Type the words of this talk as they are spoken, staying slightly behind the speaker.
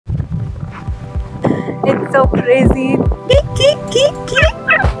It's so crazy.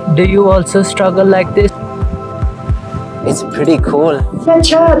 Do you also struggle like this? It's pretty cool.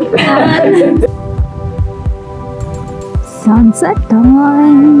 Sunset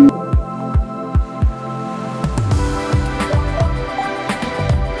time.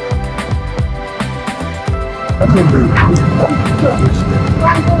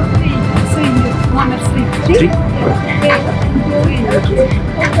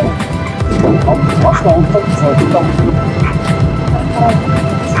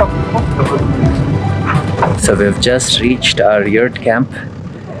 So we've just reached our yurt camp.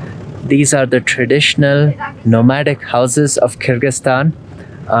 These are the traditional nomadic houses of Kyrgyzstan.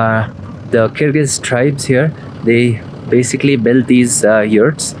 The Kyrgyz tribes here, they basically build these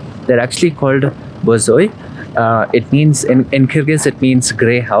yurts. They're actually called bozoi. It means in Kyrgyz it means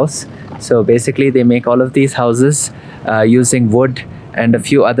grey house. So basically they make all of these houses using wood and a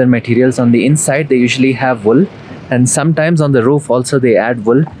few other materials. On the inside they usually have wool, and sometimes on the roof also they add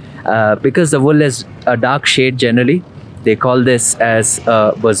wool. Because the wool is a dark shade generally, they call this as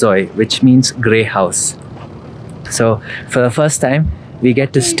bozoi, which means grey house. So for the first time we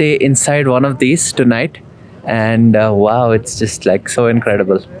get to stay inside one of these tonight, and wow, it's just like so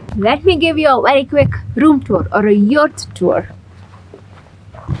incredible. Let me give you a very quick room tour or a yurt tour.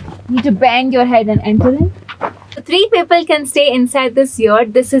 You need to bang your head and enter in. 3 people can stay inside this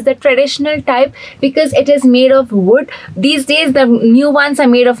yurt. This is the traditional type because it is made of wood. These days the new ones are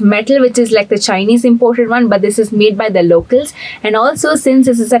made of metal, which is like the Chinese imported one, but this is made by the locals. And also, since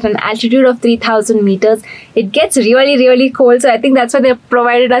this is at an altitude of 3,000 meters, it gets really cold. So I think that's why they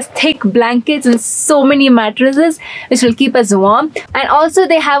provided us thick blankets and so many mattresses which will keep us warm. And also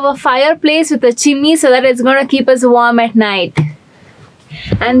they have a fireplace with a chimney so that it's going to keep us warm at night.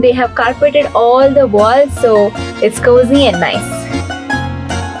 And they have carpeted all the walls, so it's cozy and nice.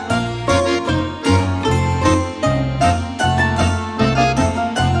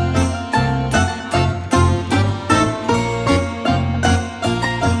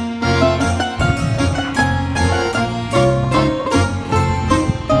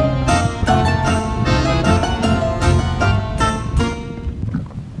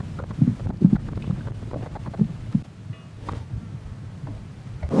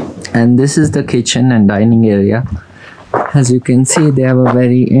 And this is the kitchen and dining area. As you can see, they have a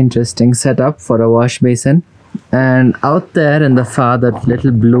very interesting setup for a wash basin. And out there in the far, that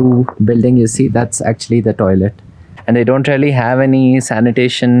little blue building you see, that's actually the toilet. And they don't really have any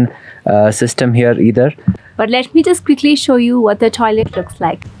sanitation system here either. But let me just quickly show you what the toilet looks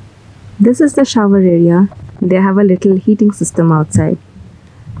like. This is the shower area. They have a little heating system outside.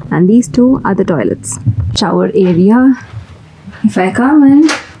 And these 2 are the toilets. Shower area. If I come in,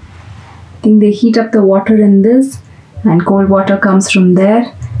 I think they heat up the water in this, and cold water comes from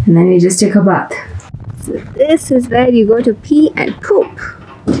there, and then we just take a bath. So this is where you go to pee and poop.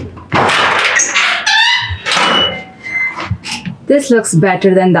 This looks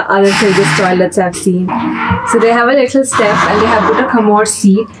better than the other Kyrgyz toilets I've seen. So they have a little step, and they have put a commode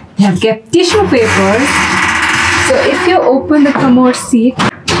seat. They have kept tissue papers. So if you open the commode seat,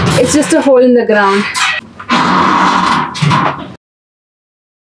 it's just a hole in the ground.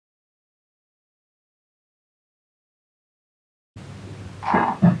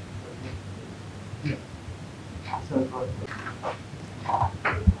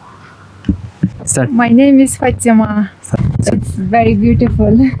 My name is Fatima. It's very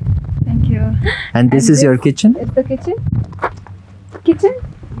beautiful. Thank you. And this is your kitchen? It's the kitchen. Kitchen?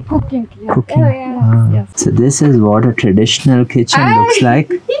 Cooking. Yeah. Cooking. Oh, yeah. Yes. So this is what a traditional kitchen looks like,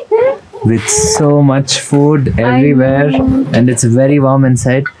 with so much food everywhere, and it's very warm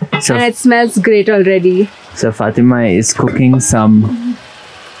inside. So And it smells great already. So Fatima is cooking some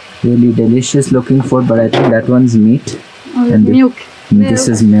really delicious looking food, but I think that one's meat. And milk. This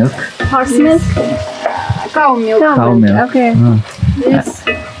is milk. Horse milk? Cow milk. Cow milk. Okay. This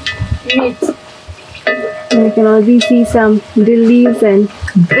meat. And you can already see some dill leaves and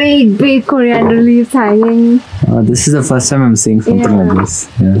big coriander leaves hanging. This is the first time I'm seeing something like this.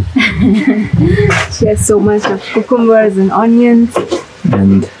 Yeah. She has so much of cucumbers and onions.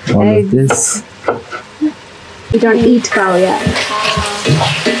 And all Eggs. of this. We don't eat cow yet.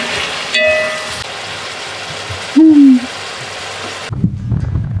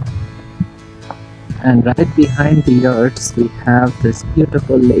 And right behind the yurts, we have this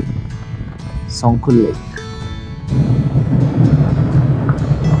beautiful lake, Songkul Lake.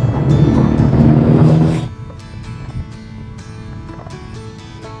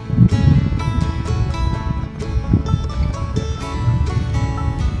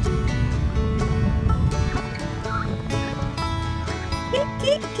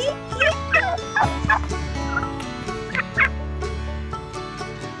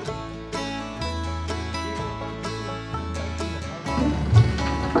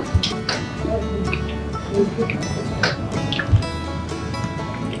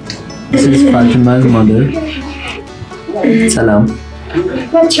 This is Fatima's mother. Salam.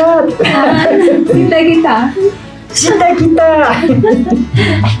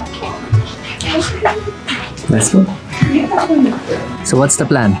 Let's go. So what's the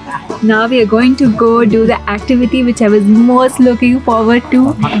plan? Now we are going to go do the activity which I was most looking forward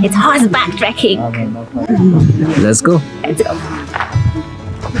to. It's horseback trekking. Let's go. Let's go.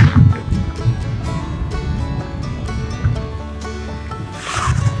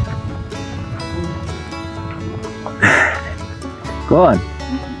 Go on.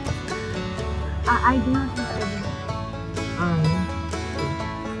 I do not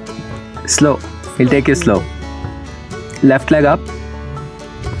know. Slow. He'll take you slow. Left leg up.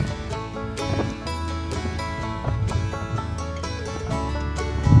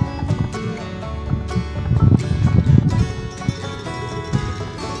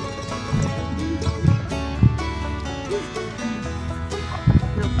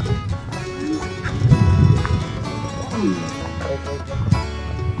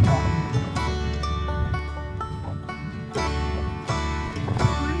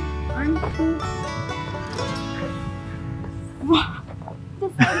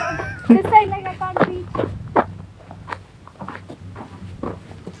 This side like I can't reach.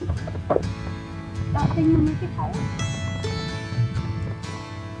 That thing will make it higher.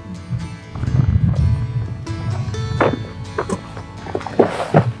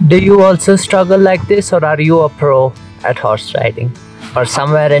 Do you also struggle like this, or are you a pro at horse riding? Or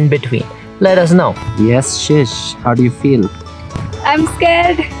somewhere in between? Let us know. Yes, Shish. How do you feel? I'm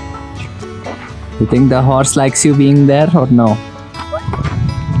scared. You think the horse likes you being there or no?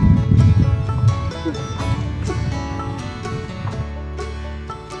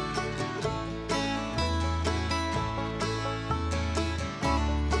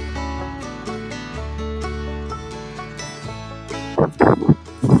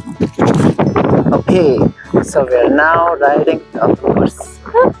 Okay, so we're now riding a horse.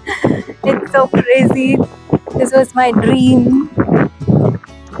 It's so crazy. This was my dream.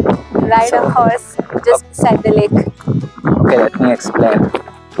 Ride a horse just beside the lake. Okay, let me explain.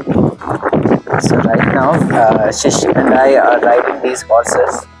 So right now, Shish and I are riding these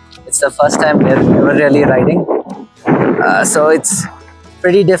horses. It's the first time we're ever really riding. So it's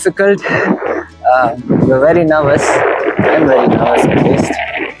pretty difficult. We're very nervous. I'm very nervous at least.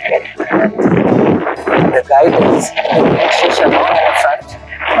 And the guide is Shish along in the front,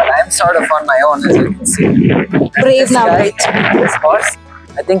 but I'm sort of on my own, as you can see. Brave This Navneeth. guy, this horse,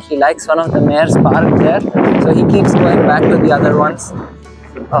 I think he likes one of the mares parked there, so he keeps going back to the other ones.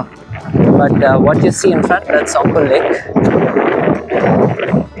 Oh. But what you see in front, that's Songkul Lake.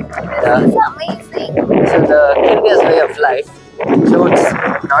 It's amazing. So the Kyrgyz way of life includes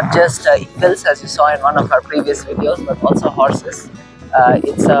not just eagles, as you saw in one of our previous videos, but also horses.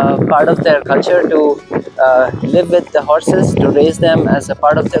 It's a part of their culture to live with the horses, to raise them as a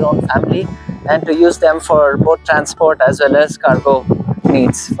part of their own family, and to use them for both transport as well as cargo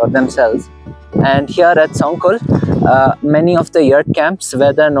needs for themselves. And here at Songkul, many of the yurt camps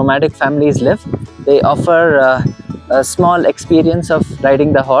where the nomadic families live, they offer a small experience of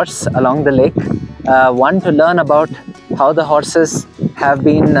riding the horse along the lake. One, to learn about how the horses have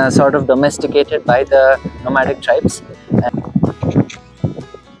been sort of domesticated by the nomadic tribes.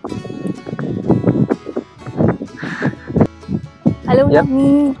 Hello, Yep.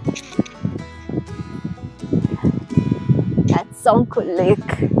 Navneeth. That's Songkul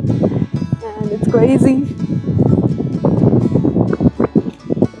Lake. And it's crazy.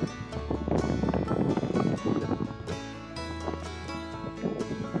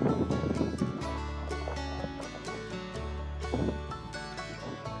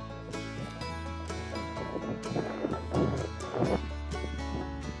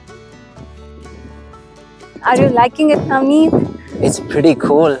 Are you liking it, Navneeth? It's pretty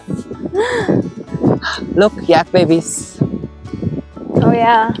cool. Look, yak babies. Oh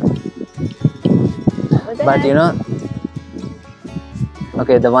yeah. But you know,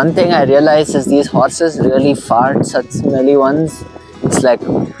 okay, the one thing I realized is these horses really fart, such smelly ones. It's like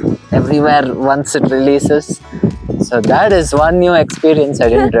everywhere once it releases. So that is one new experience I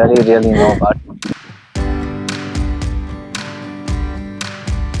didn't really know about.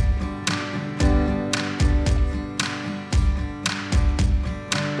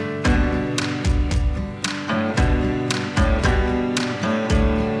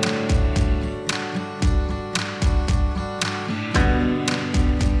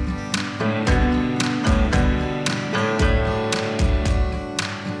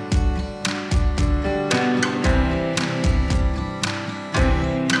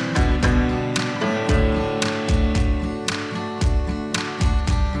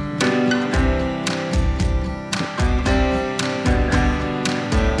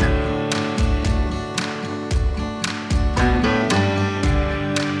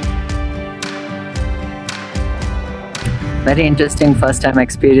 very interesting first time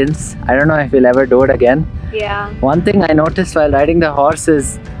experience. I don't know if we'll ever do it again. Yeah. One thing I noticed while riding the horse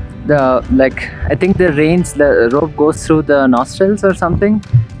is I think the rope goes through the nostrils or something,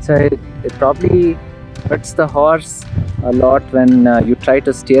 so it probably hurts the horse a lot when you try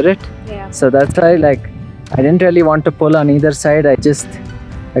to steer it. Yeah. So that's why I didn't really want to pull on either side. I just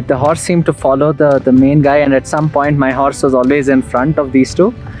the horse seemed to follow the main guy, and at some point my horse was always in front of these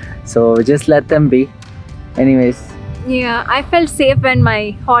two, so we just let them be. Anyways. Yeah, I felt safe when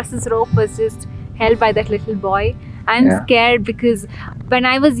my horse's rope was just held by that little boy. I'm scared because when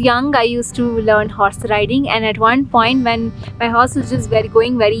I was young, I used to learn horse riding, and at one point when my horse was just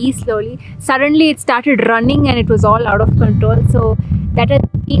going very slowly, suddenly it started running and it was all out of control. So that has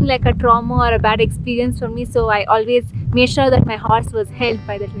been like a trauma or a bad experience for me. So I always made sure that my horse was held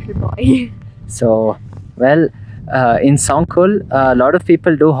by that little boy. So, well, in Songkul, a lot of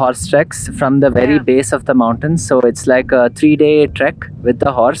people do horse treks from the very base of the mountains. So it's like a 3-day trek with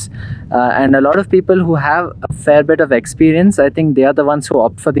the horse. And a lot of people who have a fair bit of experience, I think they are the ones who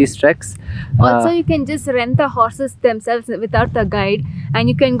opt for these treks. Also, you can just rent the horses themselves without the guide, and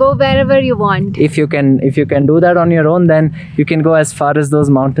you can go wherever you want. If you can do that on your own, then you can go as far as those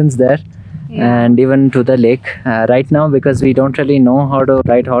mountains there. And even to the lake. Right now, because we don't really know how to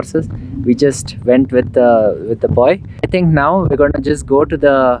ride horses, we just went with the boy. I think now we're gonna just go to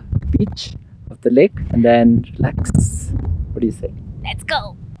the beach of the lake and then relax. What do you say? Let's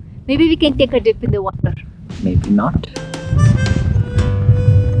go. Maybe we can take a dip in the water. Maybe not.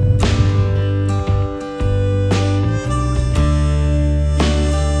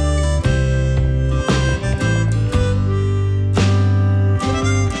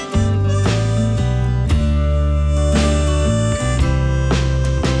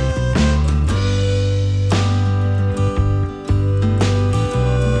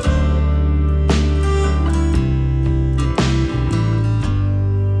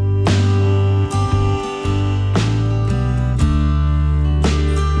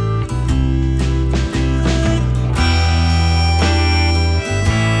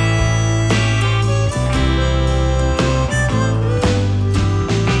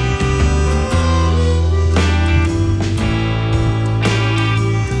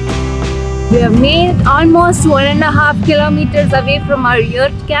 We have made almost 1.5 kilometers away from our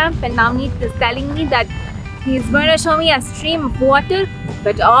yurt camp, and Navneeth is telling me that he's going to show me a stream of water,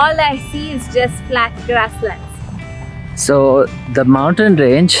 but all I see is just flat grasslands. So the mountain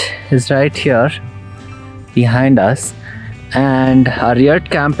range is right here behind us, and our yurt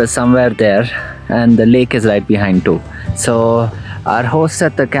camp is somewhere there, and the lake is right behind too. So our host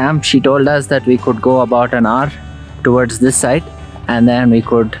at the camp, she told us that we could go about an hour towards this side, and then we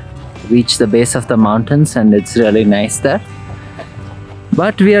could reach the base of the mountains, and it's really nice there.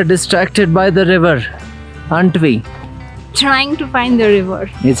 But we are distracted by the river, aren't we? Trying to find the river.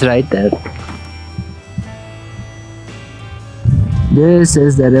 It's right there. This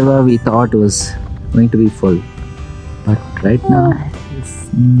is the river we thought was going to be full, but right now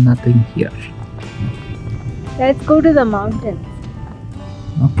there's nothing here. Let's go to the mountains.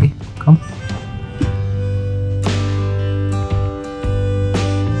 Okay, come.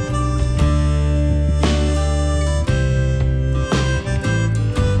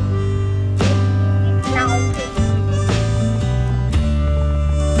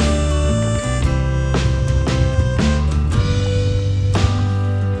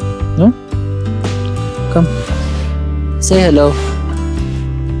 Come, say hello.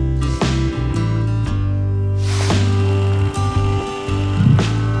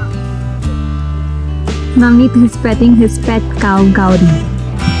 Navneeth is petting his pet cow, Gauri.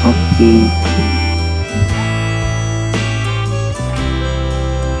 Okay.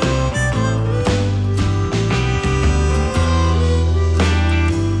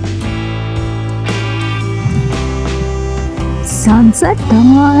 Sunset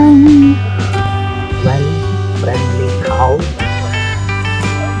time. Well, friendly cow.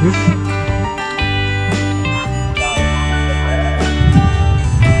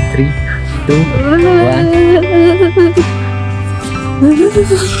 3, 2, 1.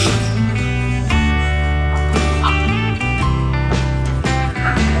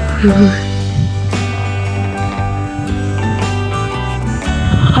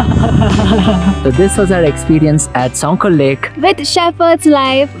 So this was our experience at Songkul Lake with Shepherd's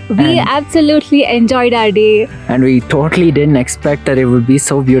Life. We absolutely enjoyed our day, and we totally didn't expect that it would be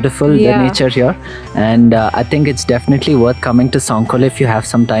so beautiful, the nature here. And I think it's definitely worth coming to Songkul if you have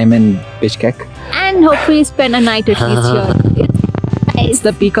some time in Bishkek, and hopefully spend a night at least here. It's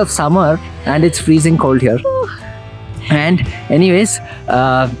the peak of summer and it's freezing cold here. And anyways,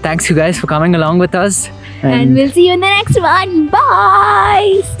 thanks you guys for coming along with us. And we'll see you in the next one.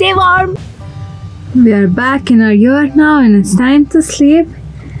 Bye. Stay warm. We are back in our yurt now and it's time to sleep.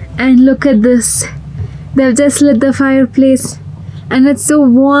 And look at this. They've just lit the fireplace and it's so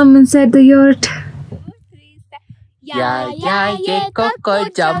warm inside the yurt. Yeah, yeah, yeah, Coco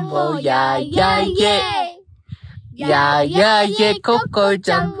Jumbo, yeah, yeah, yeah. Yeah, yeah, yeah, Coco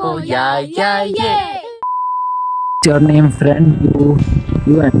Jumbo, yeah, yeah, yeah. What's your name, friend?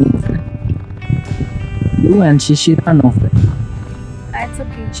 You and me, friend. You and Shishira, no friend. That's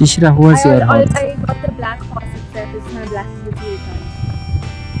okay. Shishira, who was your horse? I got the black horse itself. It's my black beauty.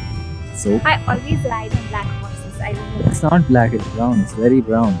 So? I always ride on black horses. I don't know. It's not black, it's brown. It's very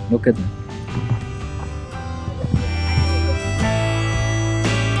brown. Look at them.